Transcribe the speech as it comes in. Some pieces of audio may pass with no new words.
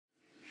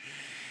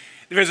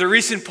There's a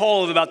recent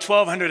poll of about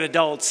 1,200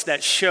 adults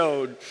that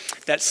showed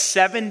that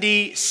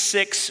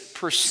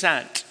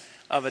 76%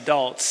 of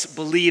adults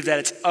believe that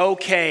it's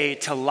okay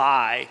to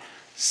lie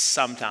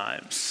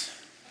sometimes.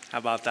 How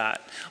about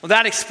that? Well,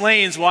 that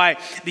explains why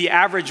the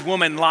average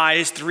woman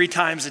lies 3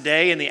 times a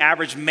day and the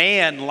average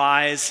man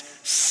lies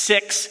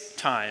 6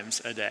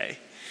 times a day.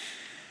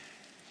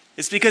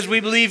 It's because we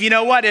believe, you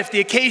know what, if the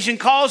occasion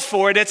calls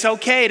for it, it's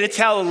okay to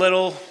tell a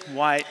little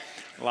white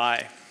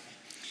lie.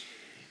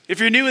 If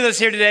you're new with us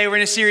here today, we're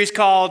in a series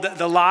called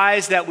The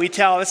Lies That We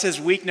Tell. This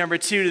is week number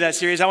 2 to that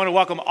series. I want to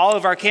welcome all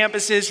of our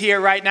campuses here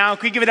right now.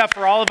 Can we give it up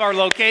for all of our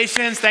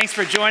locations? Thanks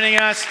for joining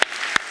us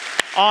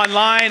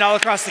online, all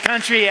across the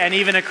country, and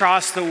even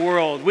across the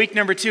world. Week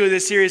number 2 of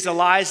this series, The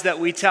Lies That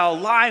We Tell.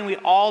 Lying, we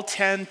all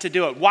tend to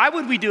do it. Why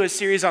would we do a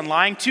series on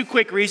lying? 2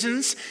 quick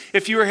reasons.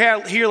 If you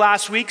were here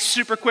last week,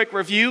 super quick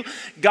review.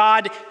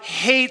 God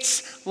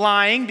hates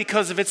lying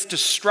because of its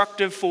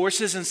destructive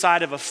forces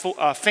inside of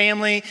a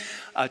family,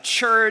 a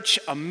church,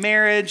 a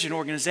marriage, an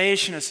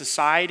organization, a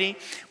society.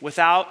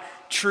 Without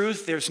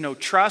truth, there's no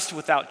trust.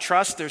 Without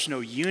trust, there's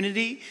no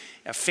unity.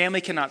 A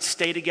family cannot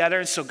stay together,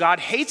 and so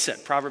God hates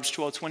it. Proverbs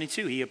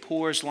 12:22. He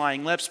abhors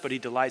lying lips, but he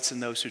delights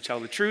in those who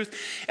tell the truth.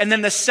 And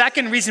then the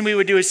second reason we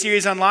would do a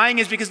series on lying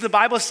is because the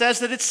Bible says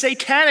that it's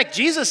satanic.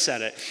 Jesus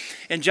said it.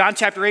 In John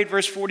chapter 8,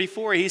 verse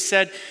 44, he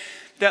said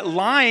that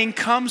lying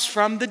comes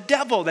from the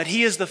devil, that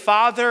he is the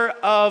father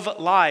of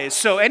lies.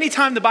 So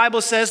anytime the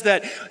Bible says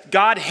that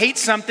God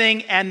hates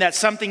something and that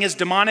something is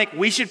demonic,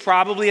 we should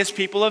probably, as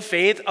people of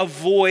faith,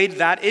 avoid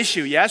that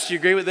issue. Yes, do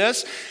you agree with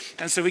this?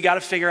 And so we got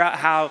to figure out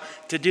how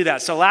to do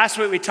that. So last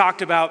week we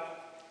talked about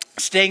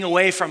staying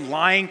away from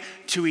lying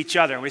to each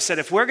other. And we said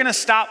if we're going to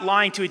stop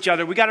lying to each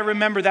other, we got to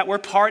remember that we're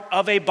part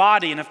of a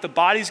body. And if the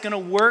body's going to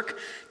work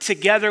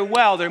together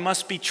well, there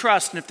must be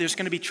trust. And if there's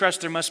going to be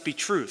trust, there must be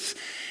truth.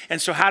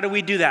 And so how do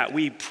we do that?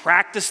 We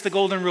practice the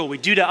golden rule. We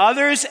do to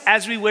others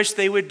as we wish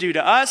they would do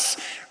to us,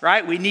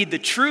 right? We need the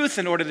truth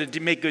in order to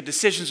make good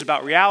decisions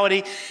about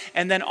reality.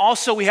 And then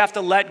also we have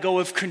to let go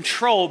of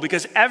control,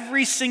 because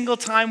every single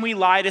time we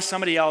lie to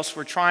somebody else,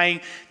 we're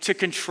trying to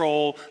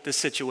control the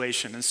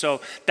situation. And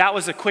so that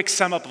was a quick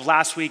sum up of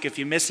last week. If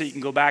you missed it, you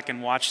can go back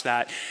and watch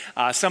that.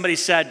 Somebody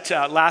said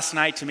last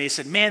night to me,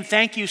 said, "Man,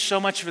 thank you so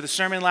much for the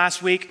sermon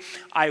last week.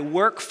 I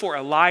work for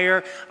a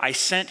liar. I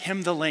sent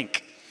him the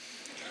link."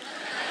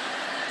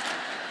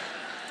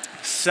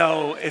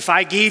 So if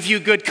I gave you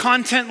good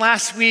content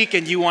last week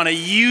and you want to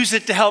use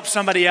it to help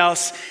somebody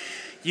else,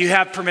 you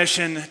have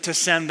permission to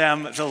send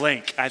them the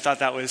link. I thought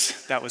that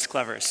was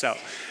clever. So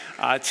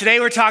today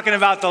we're talking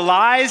about the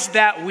lies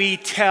that we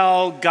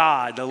tell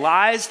God. The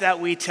lies that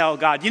we tell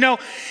God. You know,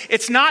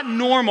 it's not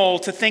normal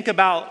to think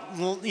about,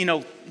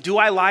 do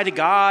I lie to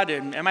God,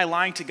 and am I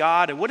lying to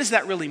God, and what does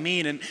that really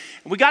mean? And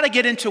we got to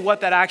get into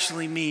what that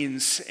actually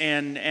means.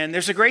 And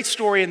there's a great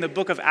story in the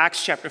book of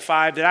Acts chapter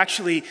 5 that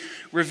actually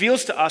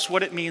reveals to us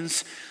what it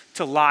means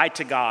to lie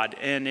to God.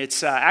 And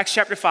it's Acts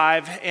chapter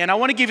 5. And I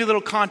want to give you a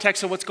little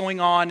context of what's going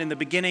on in the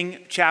beginning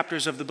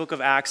chapters of the book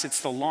of Acts.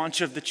 It's the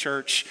launch of the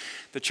church.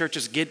 The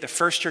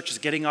first church is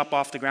getting up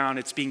off the ground.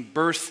 It's being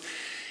birthed.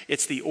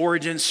 It's the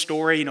origin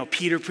story.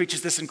 Peter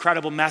preaches this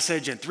incredible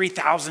message and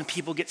 3,000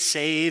 people get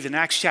saved. In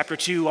Acts chapter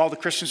 2, all the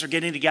Christians are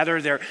getting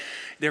together. They're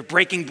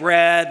breaking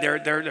bread.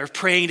 They're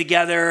praying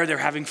together. They're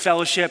having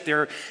fellowship.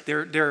 They're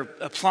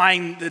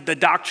applying the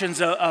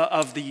doctrines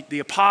of the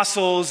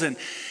apostles. And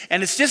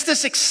it's just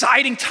this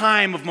exciting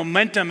time of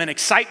momentum and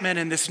excitement,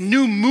 and this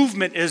new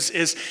movement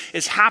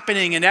is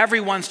happening, and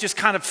everyone's just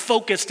kind of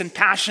focused and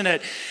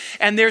passionate.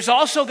 And there's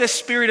also this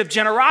spirit of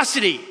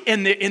generosity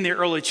in the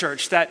early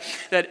church, that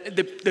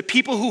the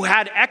people who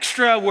had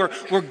extra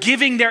were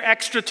giving their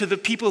extra to the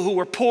people who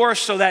were poor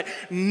so that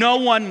no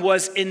one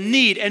was in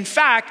need. In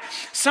fact,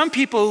 some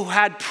people who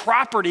had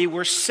property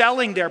were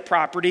selling their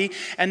property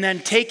and then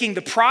taking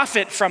the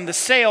profit from the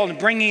sale and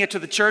bringing it to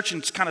the church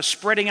and kind of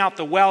spreading out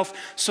the wealth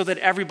so that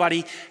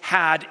everybody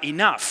had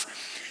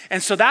enough.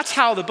 And so that's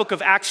how the book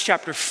of Acts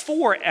chapter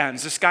 4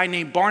 ends. This guy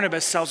named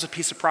Barnabas sells a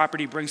piece of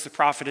property, brings the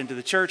profit into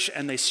the church,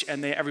 and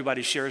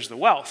everybody shares the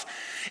wealth.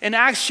 In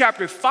Acts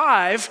chapter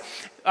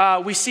 5,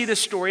 we see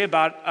this story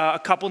about a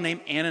couple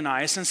named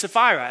Ananias and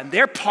Sapphira. And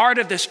they're part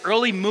of this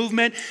early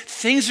movement.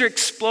 Things are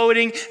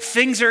exploding.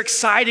 Things are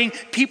exciting.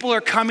 People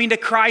are coming to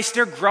Christ.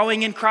 They're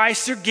growing in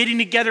Christ. They're getting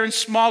together in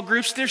small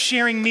groups. They're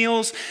sharing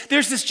meals.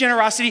 There's this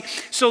generosity.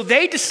 So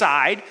they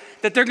decide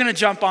that they're going to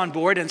jump on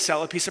board and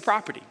sell a piece of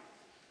property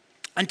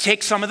and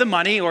take some of the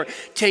money, or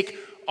take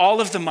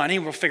all of the money,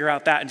 we'll figure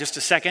out that in just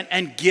a second,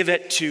 and give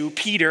it to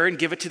Peter and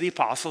give it to the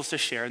apostles to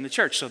share in the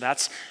church. So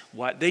that's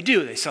what they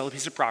do. They sell a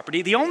piece of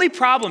property. The only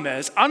problem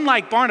is,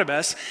 unlike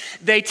Barnabas,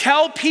 they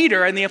tell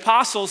Peter and the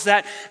apostles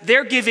that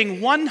they're giving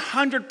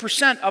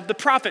 100% of the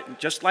profit,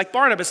 just like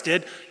Barnabas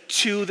did,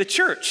 to the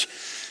church.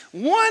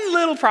 One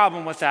little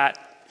problem with that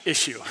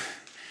issue,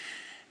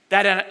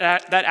 that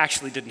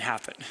actually didn't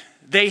happen.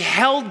 They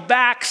held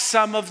back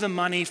some of the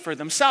money for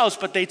themselves,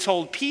 but they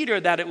told Peter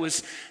that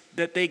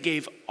they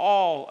gave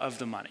all of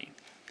the money.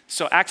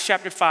 So Acts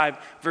chapter 5,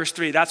 verse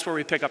 3, that's where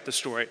we pick up the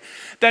story.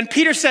 Then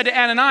Peter said to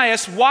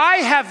Ananias, why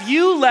have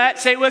you let,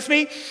 say it with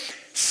me,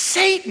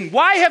 Satan,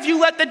 why have you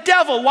let the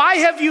devil, why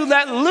have you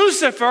let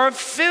Lucifer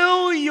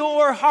fill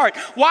your heart?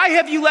 Why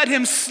have you let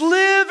him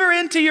sliver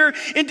into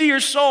your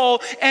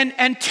soul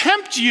and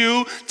tempt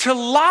you to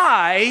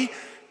lie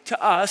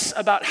to us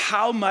about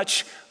how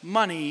much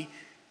money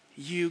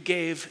you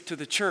gave to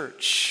the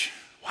church?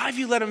 Why have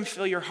you let him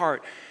fill your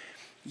heart?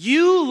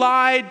 You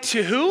lied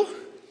to who?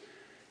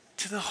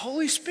 To the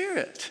Holy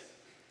Spirit.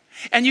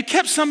 And you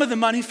kept some of the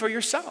money for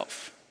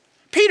yourself.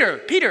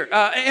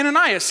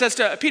 Ananias says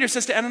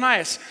to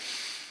Ananias,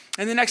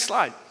 in the next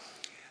slide,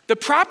 the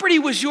property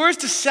was yours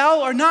to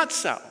sell or not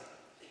sell,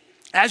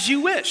 as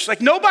you wish.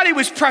 Like nobody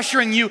was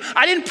pressuring you.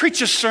 I didn't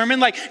preach a sermon.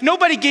 Like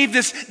nobody gave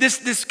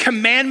this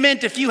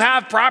commandment. If you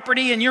have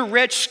property and you're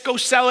rich, go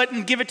sell it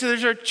and give it to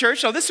the church.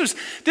 So this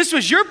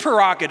was your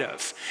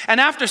prerogative. And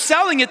after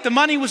selling it, the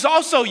money was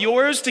also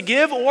yours to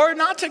give or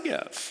not to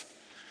give.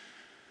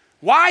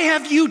 Why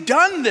have you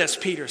done this,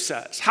 Peter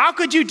says? How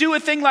could you do a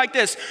thing like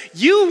this?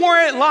 You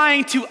weren't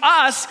lying to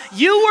us.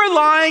 You were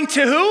lying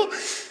to who?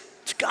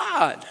 To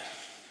God.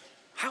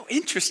 How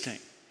interesting.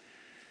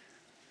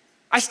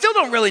 I still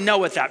don't really know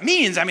what that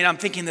means. I mean, I'm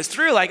thinking this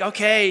through like,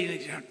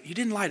 okay, you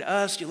didn't lie to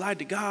us. You lied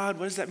to God.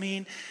 What does that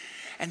mean?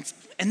 And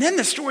then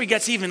the story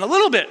gets even a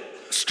little bit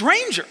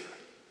stranger.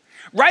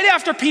 Right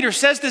after Peter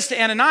says this to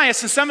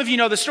Ananias, and some of you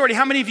know the story.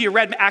 How many of you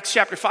read Acts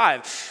chapter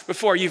 5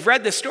 before? You've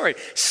read this story.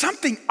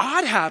 Something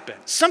odd happens.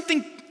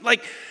 Something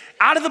like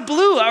out of the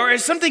blue or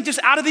something just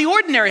out of the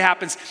ordinary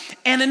happens.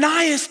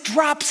 Ananias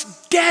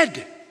drops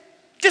dead.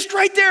 Just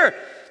right there.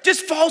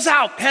 Just falls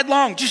out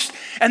headlong.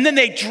 And then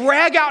they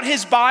drag out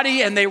his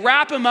body and they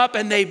wrap him up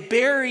and they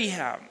bury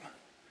him.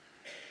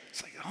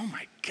 It's like, oh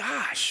my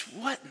gosh,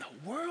 what in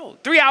the world?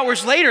 3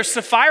 hours later,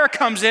 Sapphira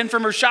comes in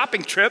from her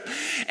shopping trip,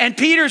 and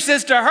Peter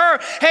says to her,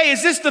 hey,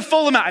 is this the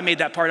full amount? I made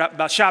that part up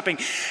about shopping.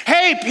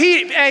 Hey,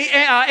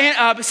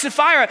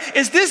 Sapphira,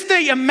 is this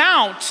the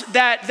amount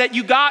that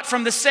you got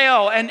from the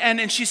sale?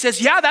 And she says,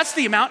 yeah, that's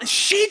the amount. And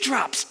she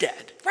drops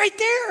dead right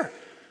there.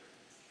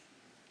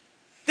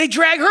 They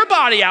drag her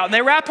body out, and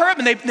they wrap her up,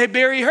 and they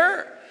bury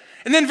her.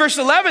 And then verse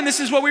 11, this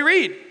is what we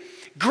read.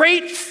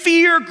 Great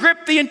fear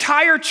gripped the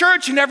entire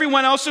church and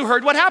everyone else who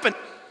heard what happened.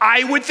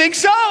 I would think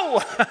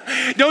so.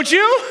 Don't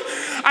you?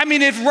 I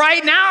mean, if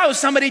right now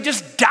somebody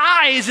just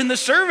dies in the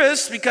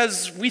service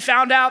because we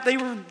found out they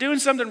were doing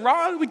something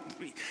wrong,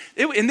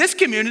 in this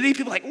community,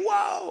 people are like,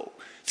 whoa,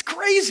 it's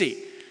crazy.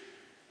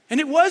 And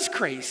it was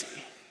crazy.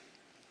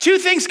 Two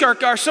things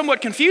are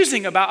somewhat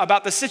confusing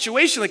about the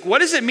situation. Like, what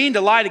does it mean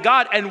to lie to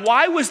God? And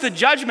why was the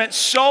judgment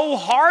so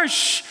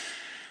harsh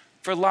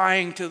for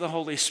lying to the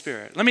Holy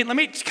Spirit? Let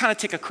me kind of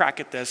take a crack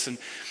at this. And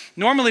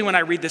normally when I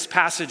read this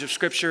passage of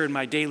scripture in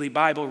my daily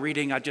Bible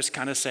reading, I just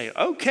kind of say,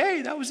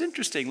 okay, that was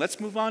interesting. Let's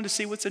move on to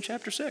see what's in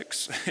chapter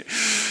 6.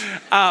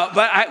 But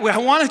I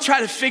want to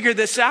try to figure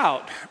this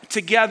out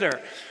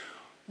together.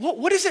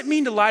 What does it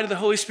mean to lie to the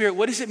Holy Spirit?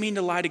 What does it mean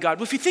to lie to God?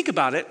 Well, if you think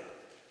about it,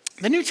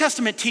 the New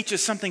Testament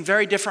teaches something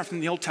very different from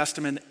the Old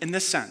Testament in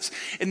this sense.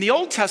 In the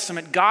Old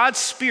Testament, God's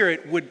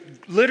Spirit would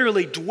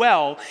literally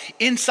dwell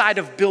inside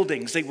of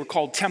buildings. They were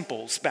called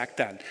temples back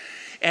then.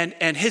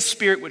 And his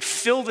Spirit would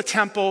fill the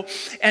temple.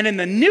 And in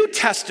the New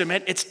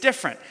Testament, it's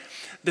different.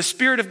 The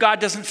Spirit of God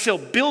doesn't fill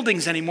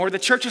buildings anymore. The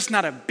church is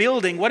not a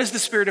building. What does the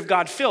Spirit of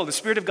God fill? The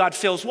Spirit of God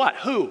fills what?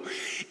 Who?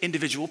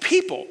 Individual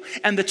people.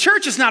 And the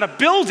church is not a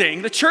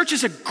building. The church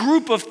is a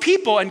group of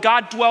people, and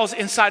God dwells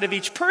inside of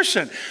each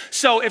person.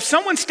 So if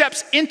someone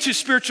steps into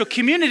spiritual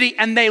community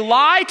and they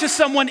lie to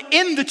someone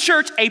in the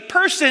church, a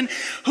person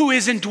who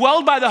is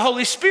indwelled by the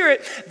Holy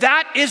Spirit,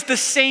 that is the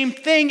same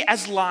thing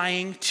as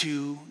lying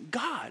to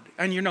God.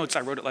 In your notes,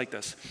 I wrote it like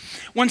this.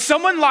 When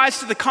someone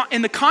lies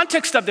in the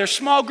context of their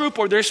small group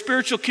or their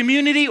spiritual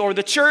community or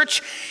the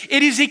church,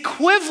 it is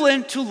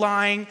equivalent to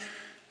lying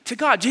to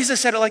God. Jesus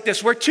said it like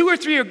this, where 2 or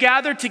 3 are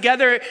gathered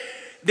together,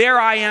 there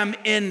I am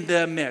in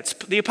the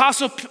midst. The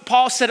Apostle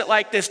Paul said it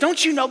like this,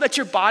 don't you know that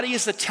your body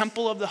is the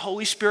temple of the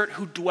Holy Spirit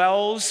who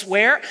dwells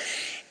where?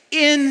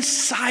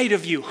 Inside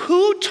of you.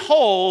 Who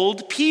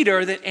told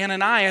Peter that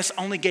Ananias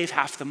only gave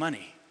half the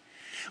money?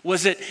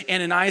 Was it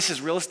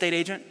Ananias' real estate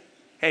agent?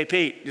 Hey,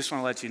 Pete, just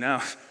want to let you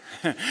know.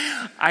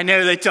 I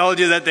know they told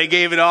you that they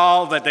gave it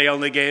all, but they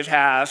only gave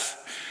half.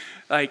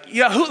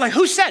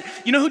 Who said?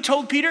 You know who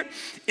told Peter?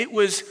 It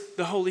was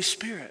the Holy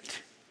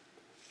Spirit.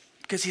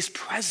 Because he's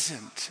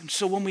present. And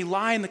so when we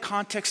lie in the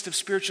context of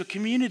spiritual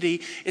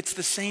community, it's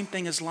the same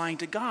thing as lying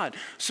to God.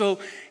 So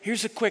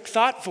here's a quick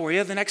thought for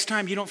you. The next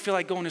time you don't feel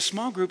like going to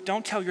small group,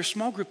 don't tell your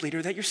small group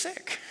leader that you're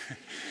sick.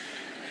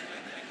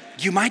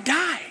 You might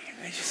die.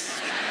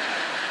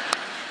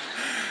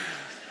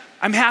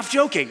 I'm half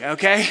joking,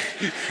 okay?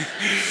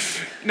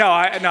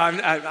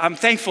 I'm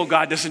thankful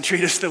God doesn't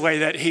treat us the way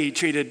that he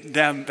treated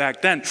them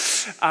back then.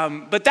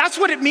 But that's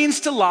what it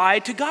means to lie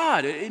to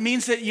God. It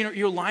means that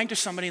you're lying to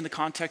somebody in the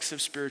context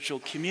of spiritual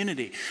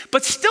community.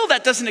 But still,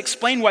 that doesn't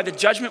explain why the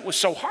judgment was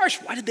so harsh.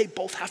 Why did they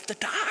both have to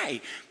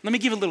die? Let me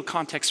give a little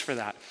context for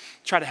that.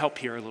 Try to help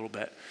here a little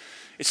bit.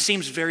 It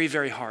seems very,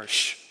 very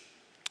harsh.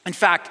 In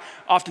fact,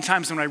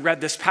 oftentimes when I read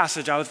this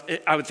passage,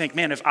 I would think,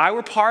 man, if I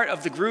were part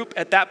of the group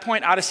at that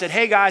point, I'd have said,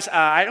 hey guys,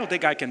 I don't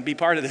think I can be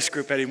part of this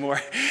group anymore.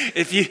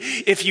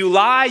 If you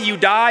lie, you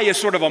die is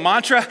sort of a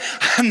mantra.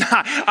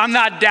 I'm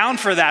not down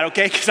for that,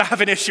 okay? Because I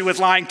have an issue with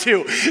lying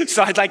too.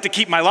 So I'd like to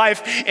keep my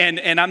life,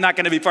 and I'm not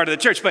going to be part of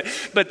the church.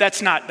 But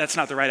that's not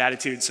the right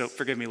attitude. So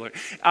forgive me, Lord.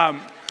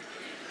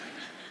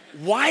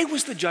 Why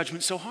was the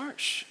judgment so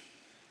harsh?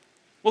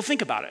 Well,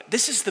 think about it.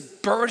 This is the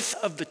birth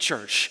of the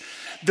church.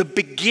 The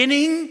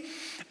beginning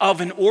of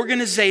an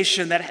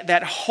organization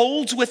that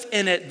holds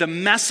within it the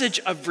message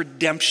of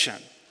redemption.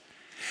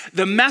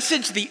 The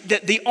message,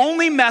 the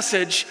only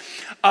message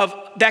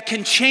that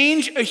can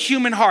change a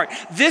human heart.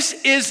 This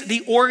is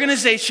the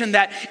organization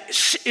that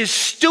is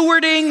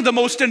stewarding the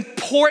most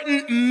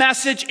important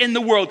message in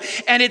the world.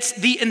 And it's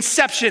the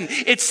inception,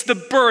 it's the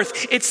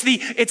birth, it's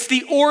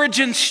the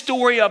origin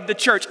story of the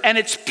church. And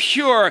it's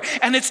pure,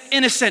 and it's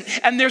innocent,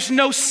 and there's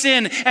no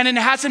sin, and it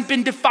hasn't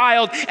been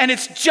defiled, and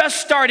it's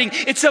just starting.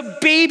 It's a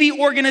baby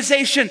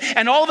organization.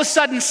 And all of a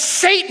sudden,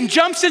 Satan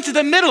jumps into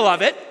the middle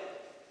of it,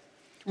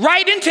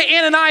 right into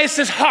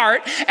Ananias'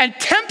 heart, and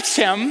tempts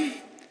him.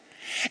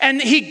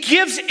 And he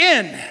gives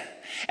in.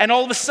 And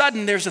all of a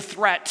sudden, there's a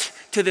threat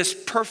to this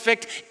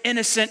perfect,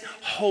 innocent,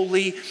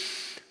 holy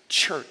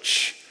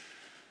church.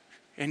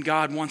 And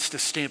God wants to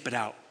stamp it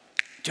out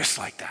just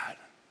like that.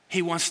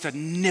 He wants to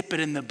nip it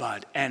in the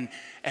bud. And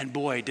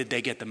boy, did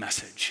they get the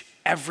message.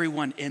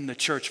 Everyone in the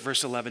church,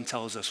 verse 11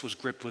 tells us, was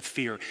gripped with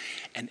fear.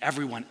 And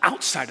everyone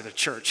outside of the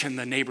church in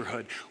the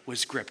neighborhood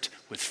was gripped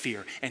with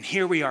fear. And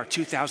here we are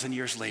 2,000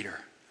 years later,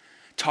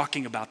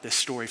 talking about this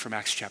story from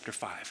Acts chapter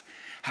 5.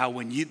 How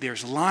when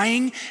there's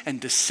lying and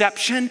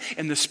deception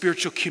in the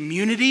spiritual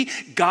community,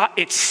 God,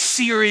 it's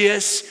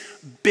serious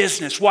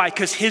business. Why?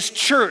 Because his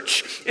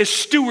church is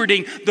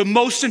stewarding the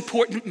most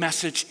important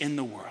message in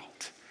the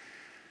world.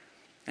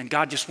 And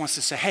God just wants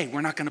to say, hey,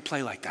 we're not going to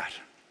play like that.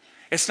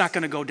 It's not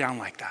going to go down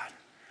like that.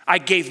 I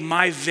gave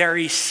my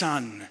very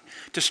son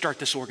to start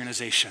this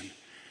organization,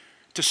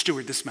 to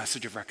steward this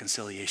message of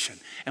reconciliation.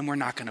 And we're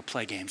not going to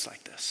play games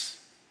like this.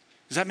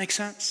 Does that make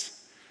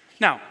sense?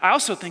 Now, I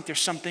also think there's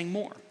something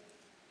more.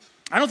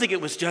 I don't think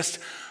it was just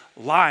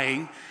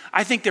lying.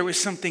 I think there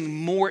was something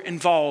more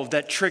involved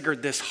that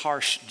triggered this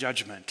harsh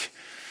judgment.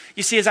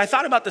 You see, as I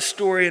thought about the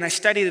story and I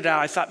studied it out,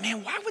 I thought,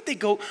 man,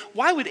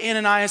 why would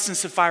Ananias and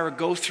Sapphira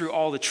go through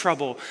all the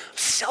trouble of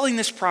selling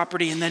this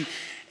property and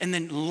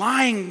then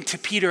lying to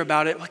Peter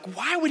about it? Like,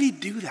 why would he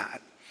do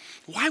that?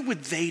 Why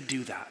would they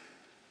do that?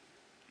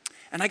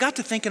 And I got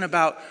to thinking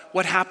about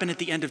what happened at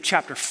the end of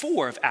chapter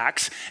 4 of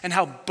Acts and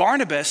how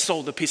Barnabas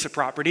sold a piece of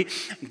property,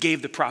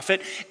 gave the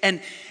prophet, and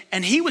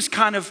he was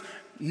kind of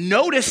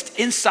noticed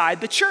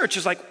inside the church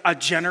as like a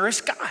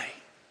generous guy.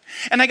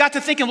 And I got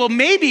to thinking, well,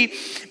 maybe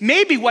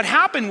what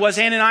happened was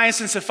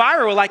Ananias and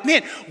Sapphira were like,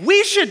 man,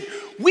 we should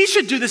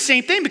do the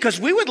same thing because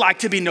we would like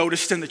to be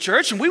noticed in the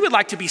church and we would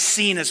like to be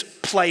seen as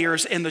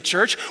players in the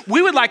church.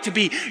 We would like to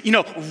be,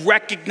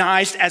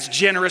 recognized as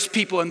generous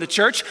people in the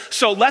church.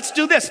 So let's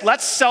do this.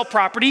 Let's sell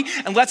property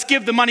and let's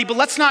give the money, but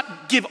let's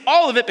not give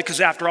all of it because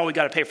after all, we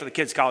got to pay for the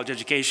kids' college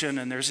education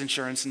and there's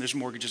insurance and there's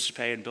mortgages to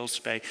pay and bills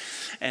to pay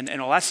and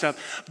all that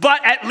stuff.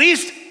 But at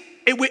least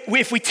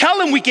if we tell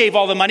them we gave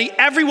all the money,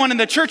 everyone in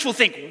the church will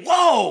think,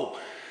 whoa,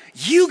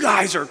 you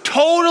guys are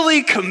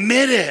totally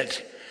committed.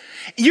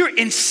 You're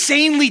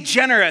insanely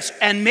generous.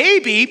 And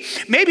maybe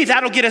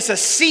that'll get us a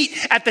seat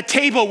at the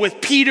table with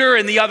Peter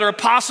and the other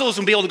apostles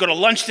and be able to go to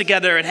lunch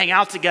together and hang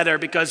out together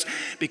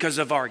because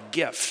of our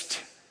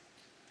gift.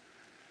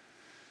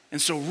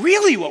 And so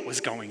really what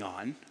was going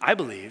on, I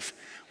believe,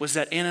 was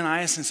that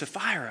Ananias and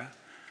Sapphira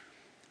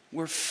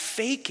were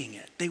faking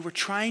it. They were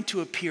trying to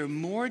appear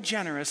more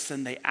generous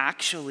than they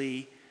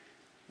actually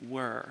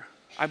were.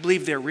 I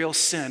believe their real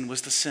sin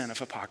was the sin of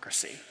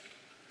hypocrisy.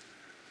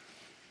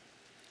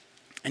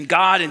 And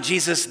God and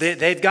Jesus,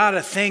 they've got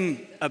a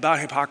thing about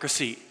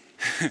hypocrisy.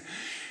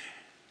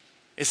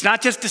 It's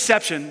not just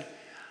deception.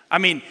 I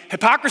mean,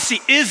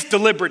 hypocrisy is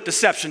deliberate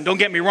deception, don't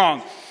get me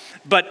wrong.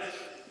 But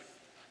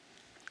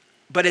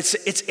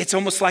it's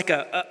almost like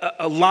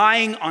a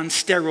lying on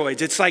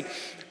steroids. It's like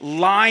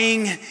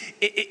lying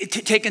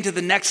taken to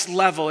the next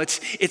level.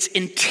 It's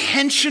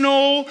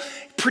intentional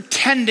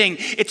pretending.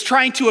 It's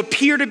trying to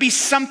appear to be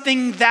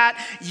something that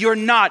you're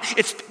not.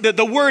 It's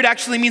the word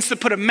actually means to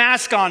put a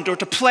mask on or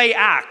to play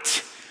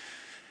act,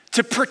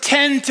 to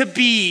pretend to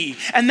be.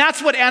 And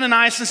that's what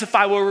Ananias and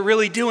Sapphira were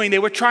really doing. They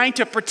were trying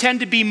to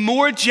pretend to be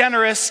more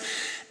generous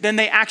than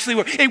they actually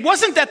were. It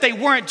wasn't that they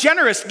weren't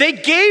generous. They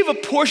gave a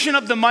portion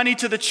of the money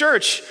to the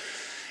church.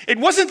 It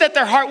wasn't that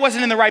their heart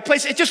wasn't in the right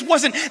place. It just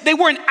wasn't, they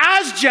weren't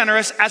as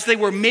generous as they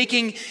were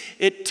making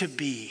it to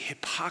be.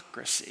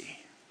 Hypocrisy.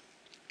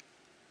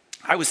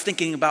 I was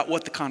thinking about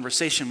what the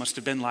conversation must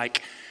have been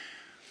like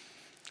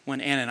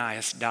when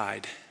Ananias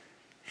died.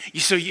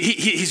 So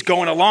he's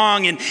going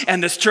along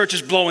and this church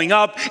is blowing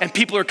up and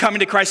people are coming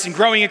to Christ and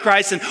growing in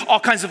Christ and all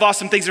kinds of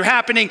awesome things are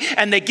happening,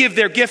 and they give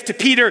their gift to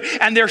Peter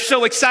and they're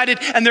so excited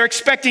and they're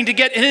expecting to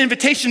get an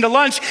invitation to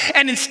lunch,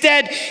 and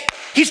instead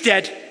he's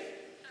dead.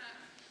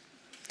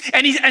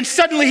 And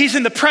suddenly he's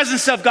in the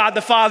presence of God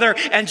the Father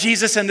and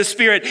Jesus and the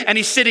Spirit, and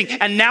he's sitting,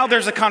 and now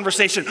there's a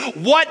conversation.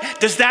 What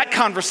does that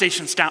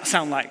conversation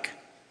sound like?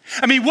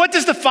 I mean, what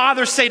does the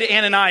Father say to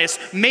Ananias?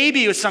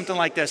 Maybe it was something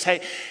like this.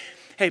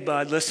 Hey,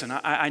 bud, listen,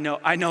 I know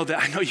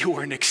you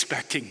weren't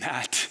expecting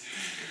that.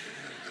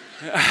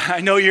 I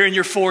know you're in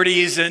your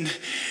 40s and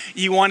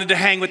you wanted to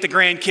hang with the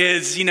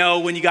grandkids,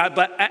 when you got,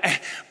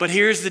 but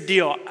here's the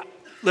deal.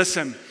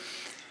 Listen,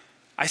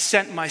 I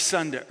sent my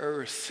son to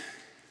earth,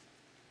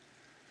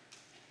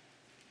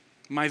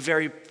 my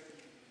very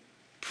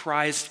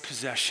prized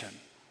possession,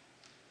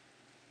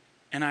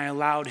 and I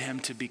allowed him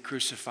to be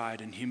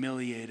crucified and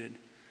humiliated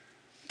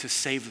to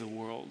save the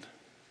world.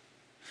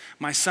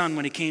 My son,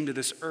 when he came to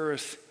this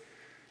earth,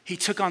 he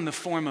took on the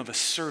form of a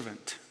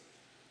servant.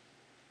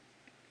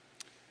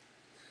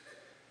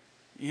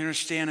 You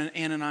understand,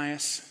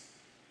 Ananias?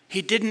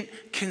 He didn't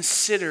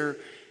consider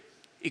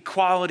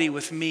equality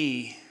with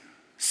me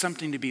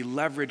something to be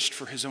leveraged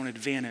for his own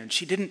advantage.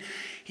 He didn't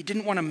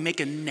want to make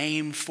a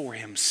name for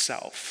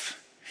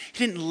himself.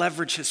 He didn't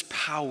leverage his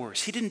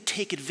powers. He didn't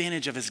take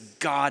advantage of his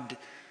godness.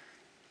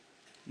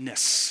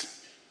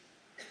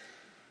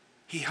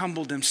 He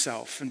humbled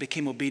himself and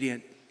became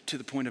obedient to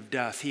the point of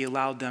death. He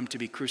allowed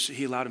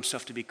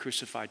himself to be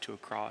crucified to a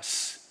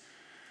cross.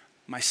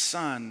 My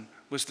son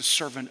was the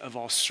servant of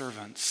all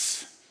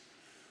servants.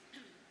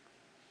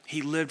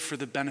 He lived for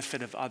the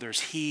benefit of others.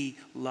 He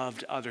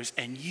loved others.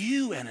 And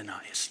you,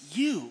 Ananias,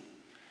 you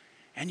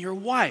and your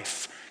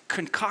wife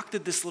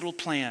concocted this little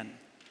plan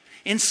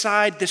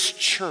inside this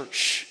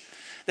church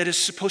that is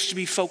supposed to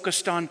be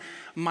focused on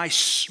my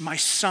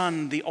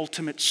son, the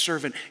ultimate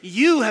servant.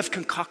 You have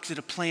concocted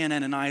a plan,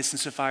 Ananias and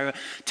Sapphira,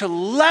 to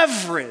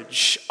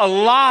leverage a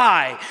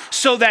lie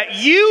so that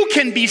you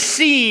can be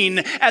seen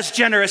as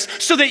generous,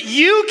 so that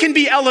you can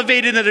be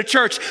elevated in the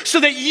church,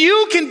 so that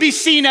you can be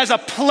seen as a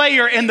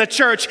player in the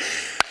church.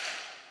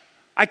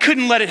 I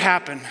couldn't let it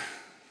happen.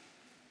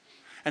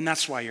 And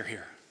that's why you're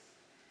here.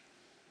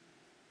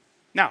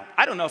 Now,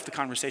 I don't know if the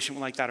conversation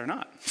went like that or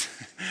not,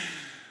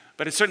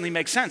 but it certainly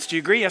makes sense. Do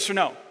you agree? Yes or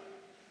no?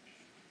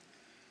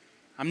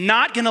 I'm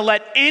not going to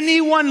let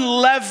anyone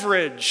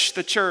leverage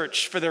the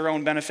church for their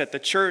own benefit. The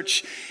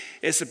church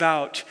is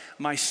about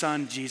my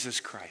son, Jesus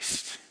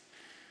Christ,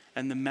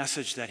 and the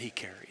message that he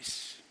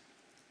carries.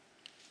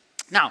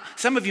 Now,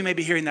 some of you may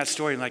be hearing that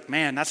story and like,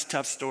 man, that's a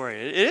tough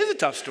story. It is a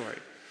tough story.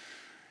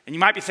 And you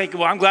might be thinking,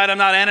 well, I'm glad I'm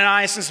not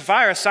Ananias and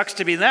Sapphira. Sucks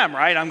to be them,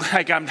 right? I'm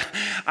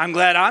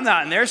glad I'm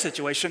not in their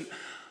situation.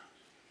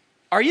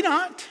 Are you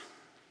not?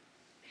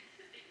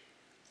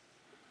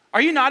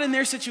 Are you not in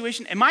their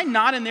situation? Am I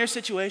not in their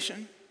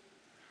situation?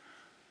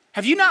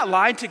 Have you not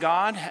lied to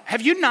God?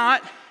 Have you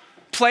not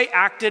play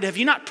acted? Have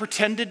you not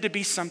pretended to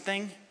be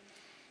something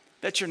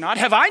that you're not?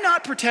 Have I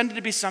not pretended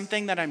to be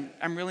something that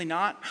I'm really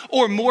not?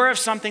 Or more of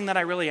something that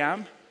I really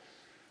am?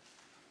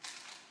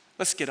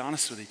 Let's get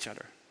honest with each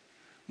other.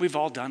 We've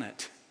all done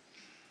it.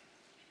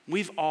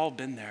 We've all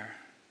been there.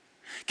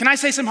 Can I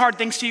say some hard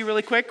things to you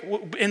really quick?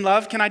 In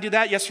love, can I do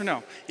that? Yes or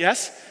no?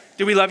 Yes?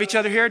 Do we love each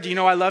other here? Do you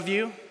know I love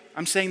you?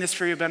 I'm saying this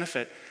for your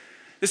benefit.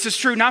 This is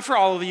true not for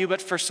all of you,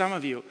 but for some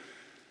of you.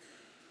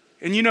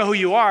 And you know who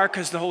you are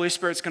because the Holy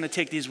Spirit's going to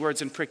take these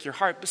words and prick your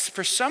heart. But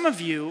for some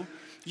of you,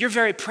 your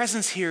very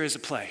presence here is a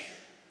play.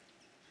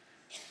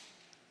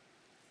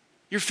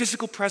 Your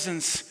physical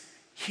presence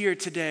here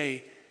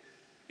today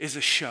is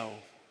a show.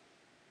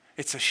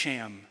 It's a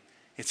sham.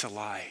 It's a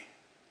lie.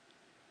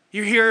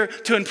 You're here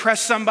to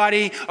impress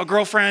somebody, a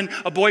girlfriend,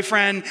 a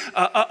boyfriend,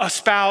 a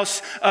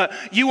spouse.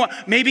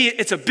 Maybe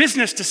it's a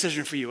business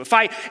decision for you. If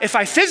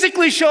I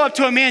physically show up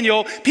to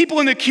Emmanuel, people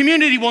in the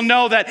community will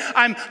know that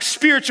I'm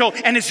spiritual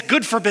and it's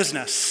good for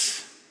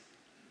business.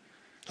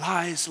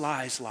 Lies,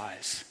 lies,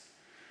 lies.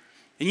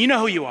 And you know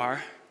who you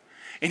are.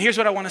 And here's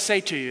what I want to say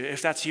to you,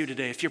 if that's you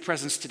today, if your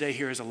presence today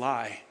here is a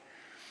lie.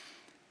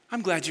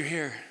 I'm glad you're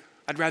here.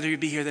 I'd rather you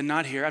be here than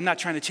not here. I'm not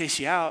trying to chase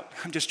you out.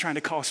 I'm just trying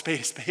to call a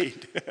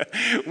spade.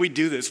 We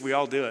do this. We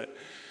all do it.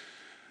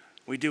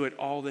 We do it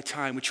all the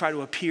time. We try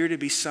to appear to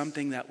be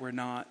something that we're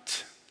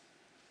not.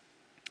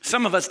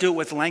 Some of us do it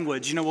with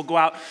language. We'll go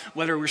out,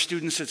 whether we're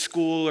students at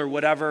school or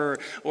whatever,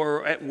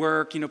 or at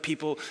work,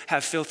 people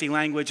have filthy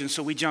language. And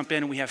so we jump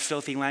in and we have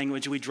filthy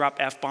language. We drop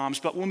F-bombs.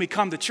 But when we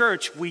come to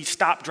church, we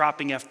stop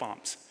dropping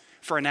F-bombs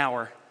for an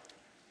hour.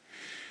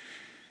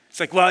 It's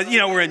like, well,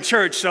 we're in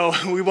church, so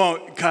we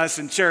won't cuss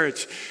in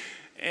church.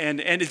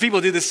 And people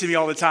do this to me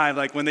all the time.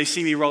 Like when they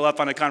see me roll up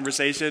on a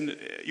conversation,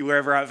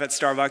 wherever I'm at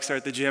Starbucks or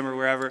at the gym or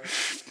wherever,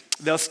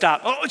 they'll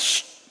stop. Oh,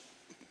 shh.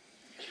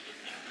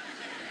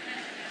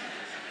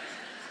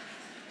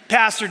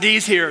 Pastor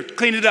D's here,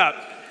 clean it up.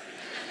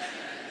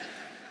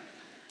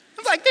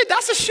 I'm like, dude,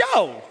 that's a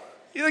show.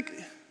 You're like,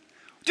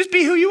 just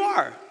be who you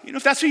are. You know,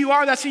 if that's who you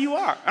are, that's who you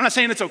are. I'm not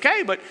saying it's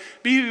okay, but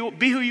be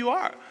who you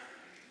are.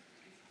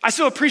 I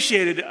so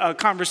appreciated a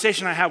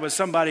conversation I had with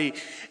somebody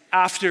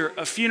after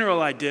a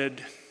funeral I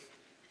did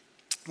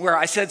where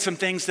I said some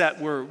things that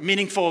were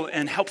meaningful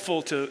and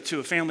helpful to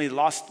a family that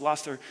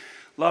lost their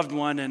loved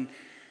one. And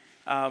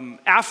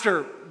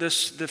after the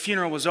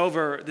funeral was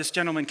over, this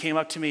gentleman came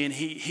up to me and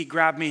he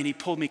grabbed me and he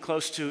pulled me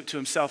close to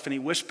himself and he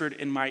whispered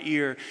in my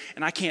ear,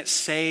 and I can't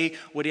say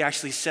what he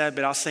actually said,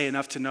 but I'll say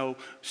enough to know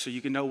so you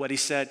can know what he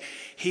said.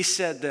 He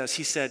said this,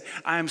 he said,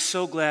 "I am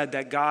so glad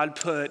that God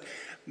put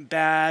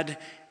bad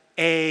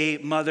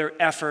mother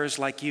effers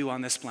like you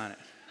on this planet."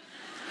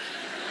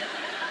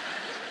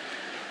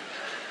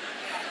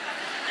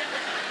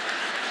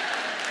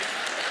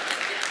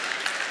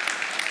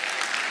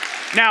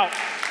 Now,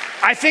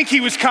 I think he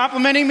was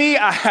complimenting me,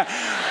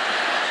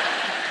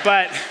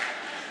 but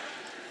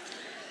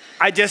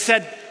I just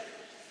said,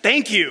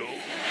 thank you.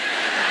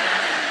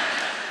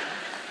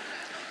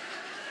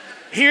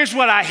 Here's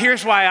why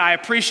I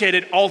appreciate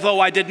it, although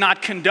I did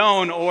not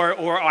condone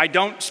or I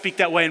don't speak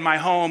that way in my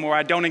home, or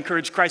I don't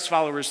encourage Christ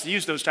followers to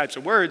use those types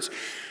of words.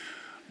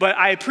 But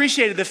I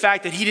appreciated the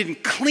fact that he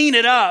didn't clean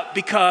it up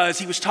because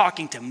he was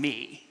talking to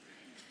me.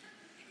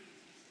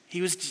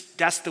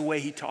 That's the way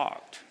he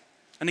talked.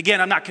 And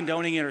again, I'm not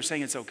condoning it or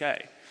saying it's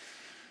okay.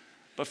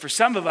 But for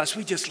some of us,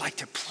 we just like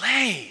to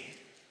play.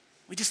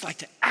 We just like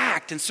to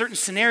act in certain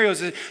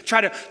scenarios to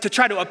try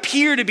to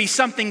appear to be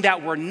something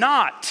that we're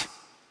not.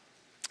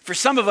 For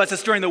some of us,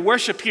 it's during the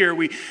worship here,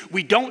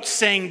 we don't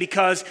sing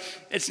because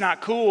it's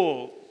not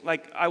cool.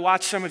 Like, I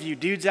watch some of you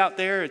dudes out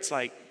there, it's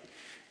like,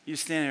 you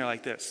stand there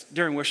like this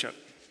during worship.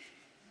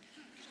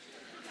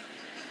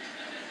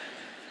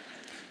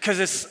 Because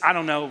it's, I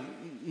don't know,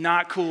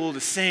 not cool to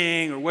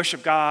sing or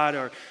worship God,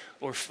 or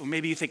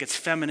maybe you think it's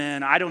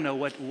feminine. I don't know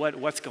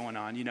what's going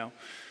on, you know.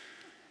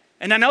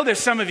 And I know there's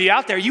some of you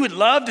out there, you would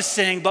love to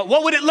sing, but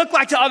what would it look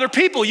like to other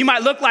people? You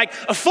might look like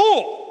a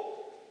fool.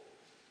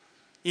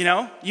 You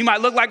know, you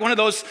might look like one of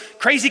those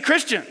crazy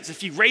Christians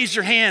if you raised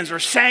your hands or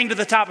sang to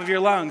the top of your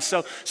lungs.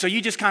 So you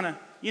just kind of,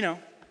 you know.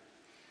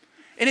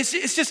 And it's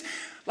just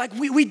like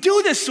we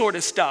do this sort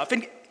of stuff.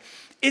 And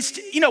it's,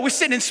 you know, we're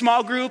sitting in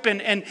small group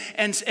and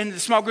the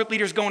small group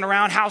leader's going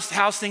around,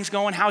 how's things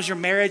going? How's your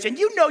marriage? And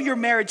you know your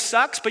marriage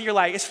sucks, but you're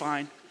like, it's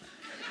fine.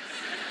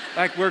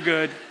 Like, we're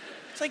good.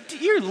 It's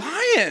like, you're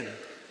lying.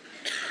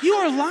 You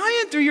are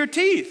lying through your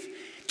teeth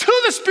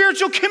to the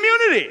spiritual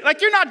community.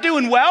 Like, you're not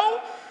doing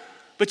well,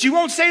 but you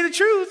won't say the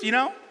truth, you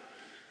know?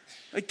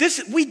 Like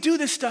this, we do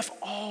this stuff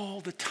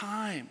all the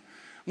time.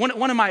 One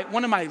of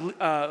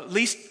my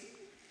least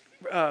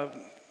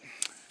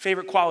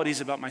favorite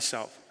qualities about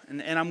myself,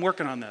 and I'm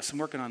working on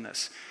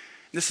this.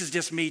 This is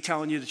just me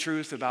telling you the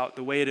truth about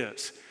the way it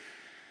is.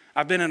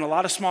 I've been in a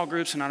lot of small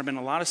groups and I've been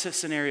in a lot of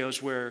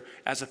scenarios where,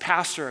 as a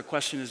pastor, a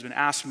question has been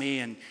asked me,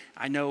 and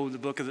I know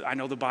I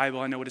know the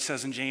Bible, I know what it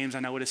says in James, I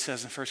know what it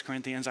says in 1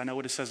 Corinthians, I know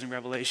what it says in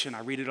Revelation, I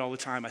read it all the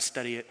time, I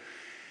study it.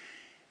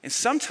 And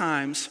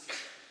sometimes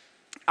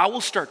I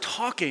will start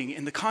talking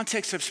in the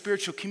context of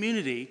spiritual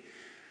community,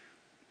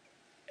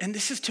 and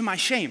this is to my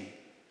shame.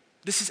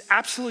 This is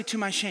absolutely to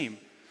my shame,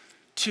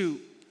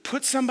 to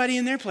put somebody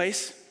in their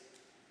place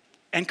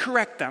and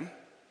correct them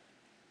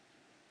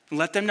and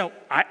let them know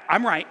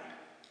I'm right.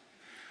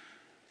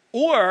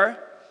 Or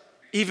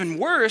even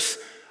worse,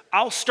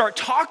 I'll start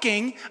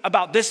talking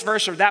about this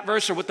verse or that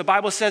verse or what the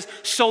Bible says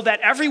so that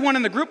everyone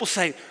in the group will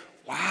say,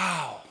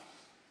 wow,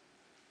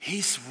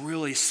 he's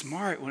really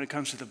smart when it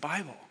comes to the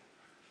Bible.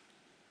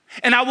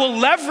 And I will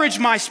leverage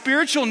my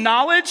spiritual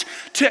knowledge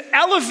to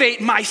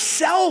elevate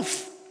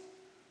myself.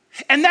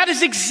 And that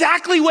is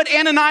exactly what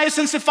Ananias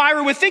and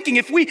Sapphira were thinking.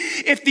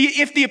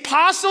 If the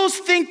apostles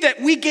think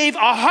that we gave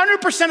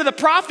 100% of the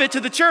profit to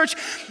the church,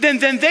 then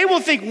they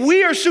will think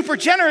we are super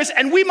generous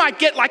and we might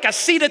get like a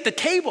seat at the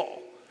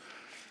table.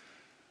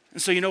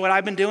 And so you know what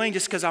I've been doing,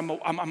 just because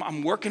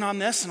I'm working on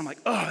this, and I'm like,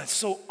 oh, it's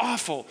so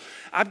awful.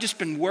 I've just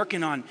been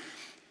working on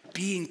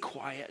being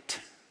quiet.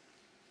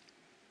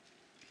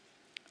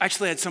 I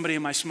actually had somebody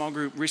in my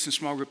recent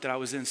small group that I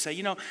was in, say,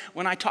 you know,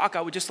 when I talk,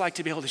 I would just like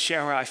to be able to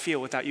share how I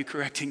feel without you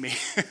correcting me.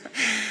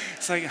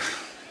 It's like,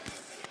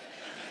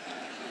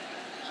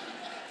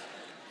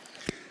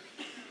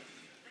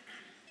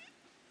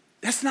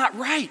 that's not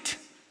right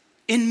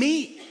in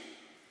me.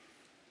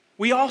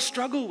 We all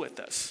struggle with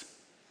this,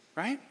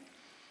 right?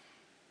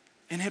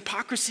 And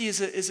hypocrisy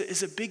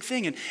is a big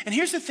thing. And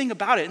here's the thing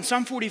about it. In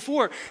Psalm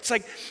 44, it's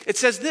like, it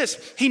says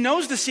this: he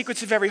knows the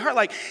secrets of every heart.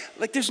 Like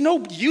there's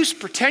no use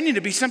pretending to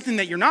be something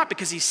that you're not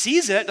because he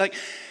sees it. Like,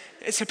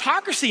 it's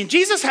hypocrisy. And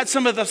Jesus had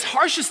some of the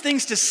harshest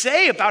things to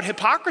say about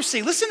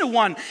hypocrisy. Listen to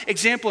one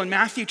example in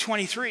Matthew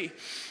 23.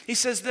 He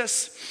says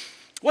this: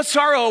 what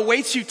sorrow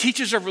awaits you,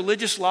 teachers of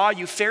religious law,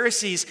 you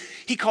Pharisees.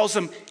 He calls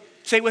them,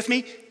 say it with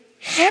me,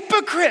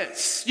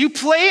 hypocrites. You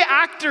play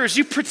actors,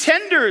 you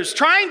pretenders,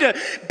 trying to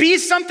be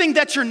something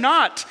that you're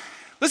not.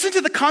 Listen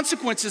to the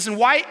consequences and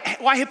why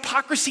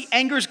hypocrisy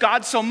angers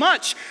God so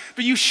much.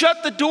 But you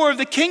shut the door of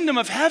the kingdom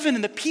of heaven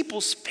in the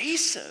people's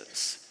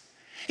faces.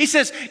 He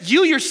says,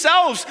 you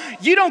yourselves,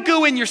 you don't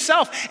go in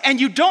yourself, and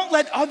you don't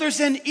let others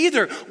in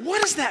either.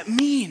 What does that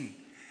mean?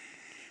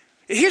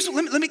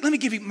 Let me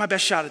give you my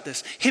best shot at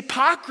this.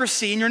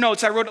 Hypocrisy, in your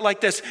notes, I wrote it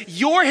like this.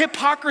 Your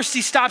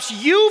hypocrisy stops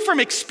you from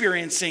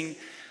experiencing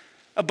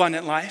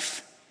abundant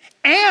life,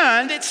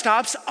 and it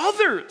stops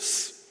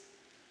others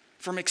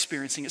from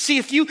experiencing it. See,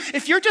 if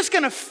you're just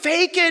gonna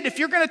fake it, if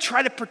you're gonna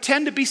try to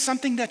pretend to be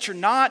something that you're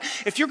not,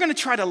 if you're gonna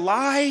try to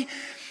lie,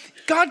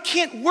 God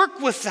can't work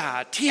with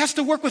that. He has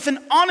to work with an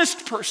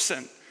honest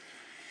person.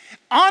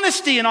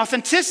 Honesty and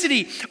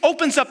authenticity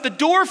opens up the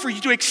door for you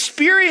to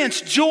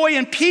experience joy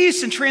and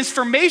peace and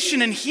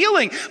transformation and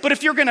healing. But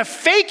if you're gonna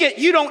fake it,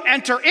 you don't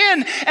enter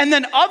in, and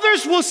then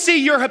others will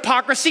see your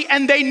hypocrisy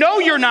and they know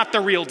you're not the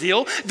real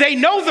deal. They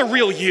know the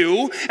real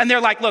you, and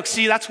they're like, look,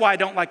 see, that's why I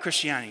don't like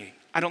Christianity.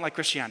 I don't like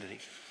Christianity,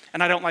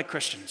 and I don't like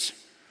Christians.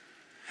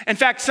 In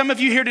fact, some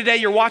of you here today,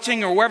 you're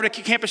watching or wherever the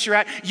campus you're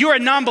at, you're a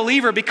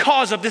non-believer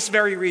because of this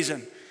very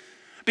reason,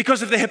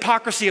 because of the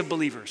hypocrisy of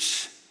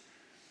believers.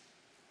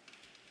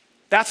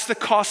 That's the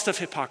cost of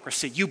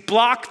hypocrisy. You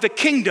block the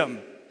kingdom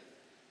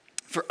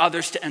for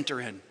others to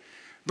enter in.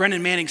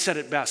 Brennan Manning said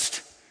it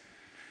best.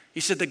 He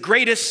said the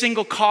greatest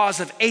single cause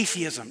of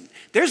atheism,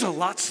 there's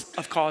lots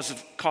of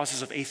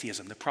causes of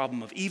atheism, the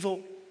problem of evil,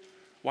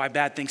 why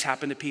bad things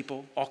happen to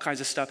people, all kinds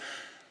of stuff.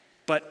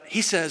 But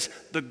he says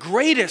the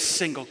greatest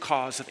single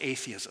cause of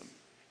atheism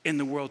in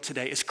the world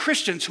today is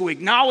Christians who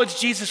acknowledge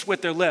Jesus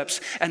with their lips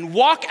and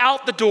walk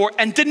out the door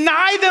and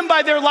deny them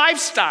by their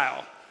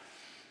lifestyle.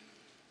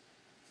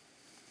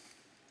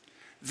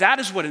 That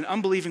is what an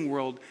unbelieving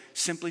world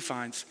simply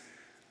finds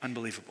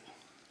unbelievable.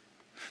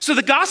 So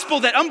the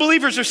gospel that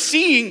unbelievers are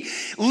seeing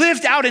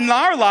lived out in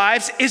our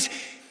lives is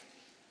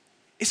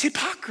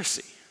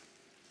hypocrisy.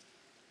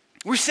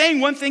 We're saying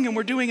one thing and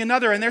we're doing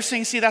another, and they're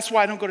saying, see, that's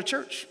why I don't go to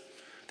church.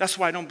 That's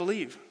why I don't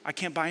believe. I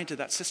can't buy into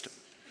that system.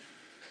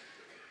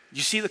 Do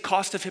you see the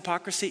cost of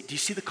hypocrisy? Do you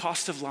see the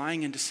cost of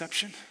lying and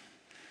deception?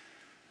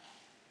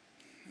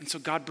 And so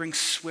God brings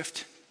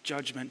swift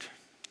judgment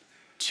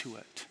to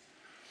it.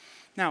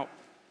 Now,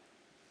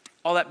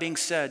 all that being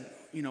said,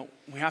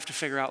 we have to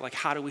figure out,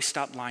 how do we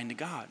stop lying to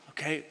God?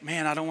 Okay,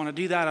 man, I don't want to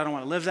do that. I don't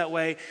want to live that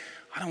way.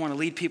 I don't want to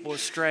lead people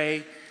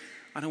astray.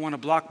 I don't want to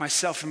block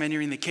myself from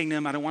entering the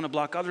kingdom. I don't want to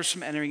block others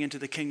from entering into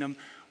the kingdom.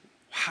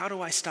 How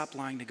do I stop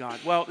lying to God?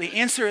 Well, the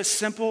answer is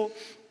simple,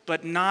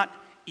 but not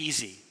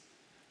easy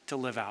to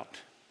live out.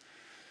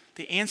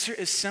 The answer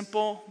is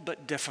simple,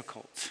 but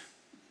difficult.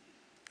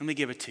 Let me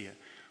give it to you.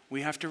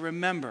 We have to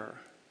remember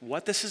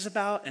what this is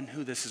about and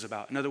who this is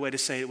about. Another way to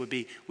say it would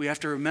be, we have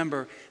to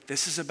remember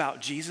this is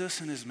about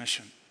Jesus and his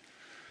mission.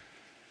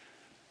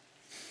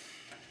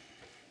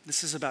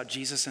 This is about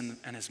Jesus and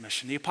his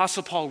mission. The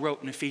Apostle Paul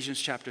wrote in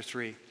Ephesians chapter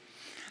 3,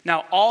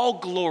 now all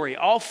glory,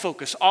 all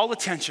focus, all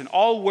attention,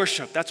 all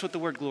worship, that's what the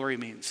word glory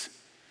means,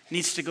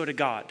 needs to go to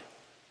God,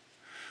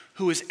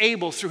 who is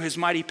able through his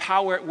mighty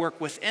power at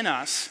work within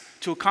us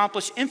to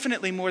accomplish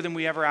infinitely more than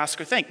we ever ask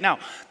or think. Now,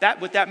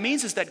 what that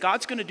means is that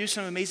God's going to do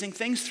some amazing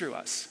things through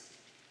us.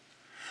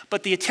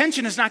 But the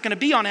attention is not going to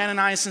be on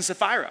Ananias and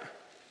Sapphira.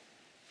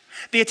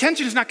 The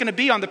attention is not going to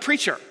be on the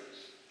preacher.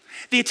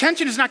 The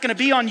attention is not going to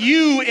be on